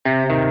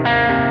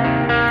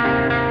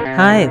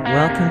Hi,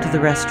 welcome to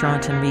the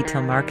Restaurant and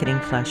Retail Marketing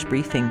Flash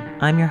Briefing.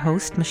 I'm your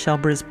host, Michelle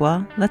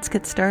Brisbois. Let's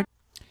get started.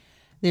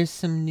 There's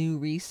some new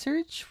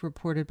research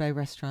reported by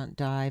Restaurant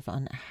Dive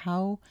on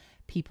how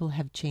people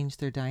have changed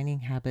their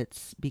dining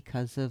habits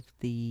because of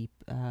the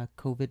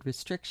COVID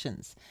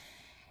restrictions.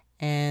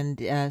 And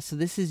so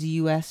this is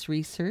U.S.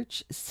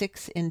 research.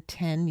 6 in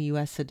 10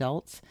 U.S.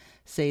 adults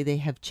say they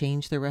have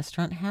changed their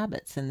restaurant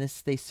habits. And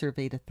they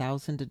surveyed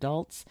 1,000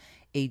 adults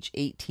age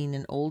 18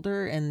 and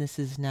older. And this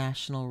is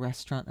National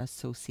Restaurant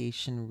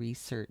Association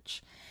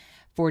research.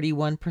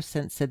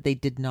 41% said they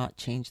did not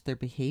change their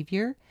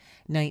behavior.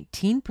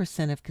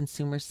 19% of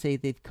consumers say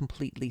they've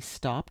completely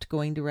stopped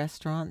going to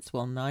restaurants,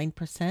 while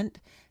 9%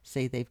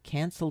 say they've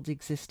canceled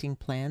existing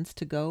plans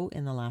to go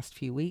in the last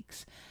few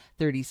weeks.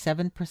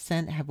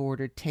 37% have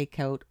ordered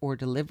takeout or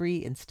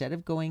delivery instead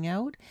of going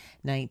out.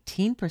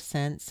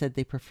 19% said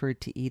they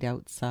preferred to eat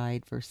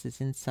outside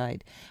versus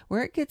inside.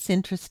 Where it gets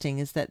interesting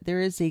is that there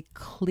is a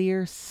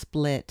clear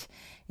split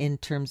in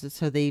terms of,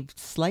 so they've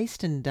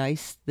sliced and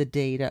diced the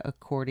data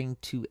according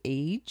to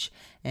age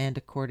and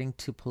according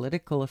to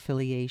political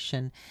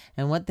affiliation.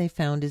 And what they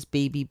found is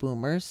baby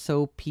boomers,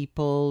 so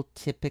people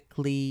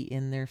typically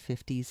in their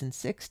 50s and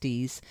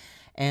 60s,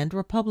 and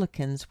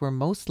Republicans were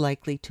most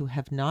likely to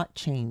have not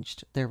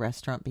changed their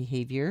restaurant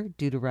behavior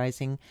due to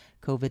rising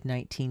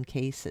COVID-19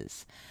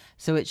 cases.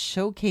 So it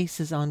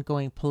showcases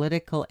ongoing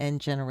political and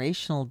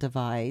generational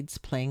divides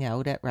playing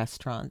out at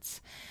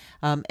restaurants.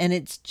 And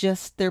it's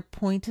just, their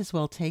point is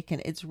well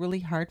taken. It's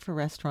really hard for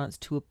restaurants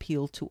to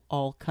appeal to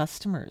all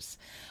customers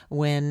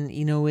when,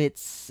 you've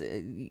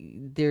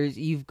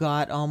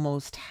got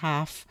almost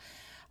half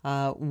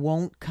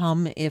won't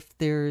come if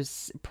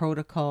there's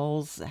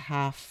protocols,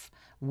 half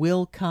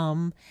will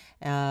come,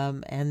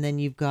 and then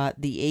you've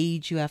got the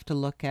age you have to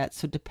look at.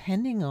 So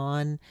depending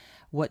on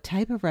what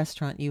type of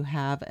restaurant you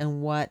have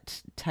and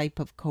what type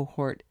of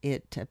cohort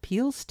it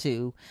appeals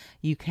to,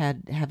 you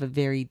can have a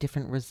very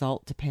different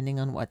result depending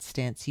on what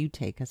stance you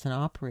take as an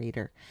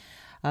operator.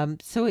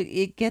 So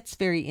it gets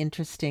very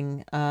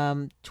interesting.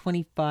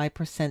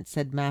 25%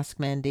 said mask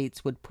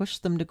mandates would push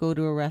them to go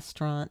to a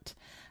restaurant.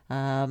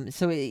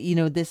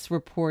 This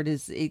report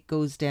it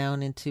goes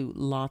down into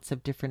lots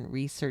of different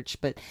research,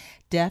 but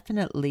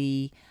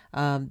definitely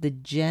the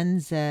Gen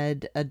Z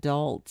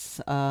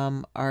adults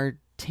are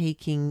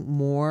taking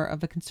more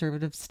of a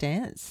conservative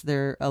stance.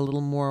 They're a little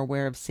more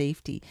aware of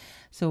safety.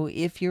 So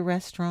if your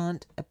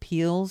restaurant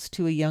appeals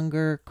to a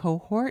younger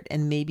cohort,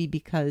 and maybe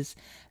because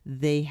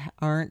they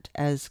aren't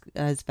as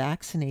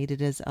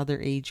vaccinated as other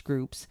age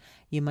groups,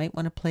 you might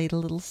want to play it a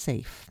little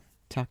safe.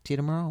 Talk to you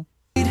tomorrow.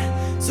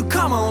 So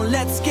come on,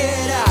 let's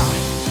get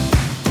out.